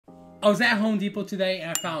I was at Home Depot today and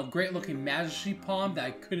I found a great looking Majesty palm that I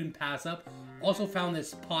couldn't pass up. Also found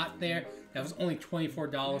this pot there that was only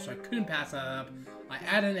 $24, so I couldn't pass that up. I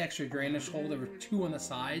added an extra drainage hole. There were 2 on the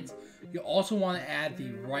sides. You also want to add the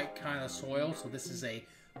right kind of soil. So this is a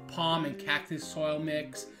palm and cactus soil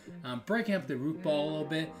mix. Breaking up the root ball a little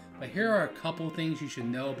bit. But here are a couple things you should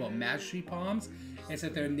know about Majesty palms. Is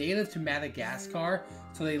that they're native to Madagascar,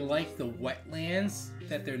 so they like the wetlands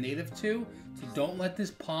that they're native to. So don't let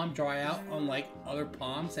this palm dry out, unlike other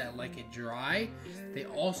palms that like it dry. They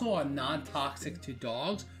also are non-toxic to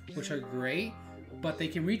dogs, which are great, but they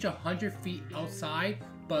can reach 100 feet outside,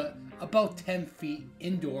 but about 10 feet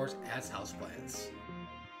indoors as houseplants.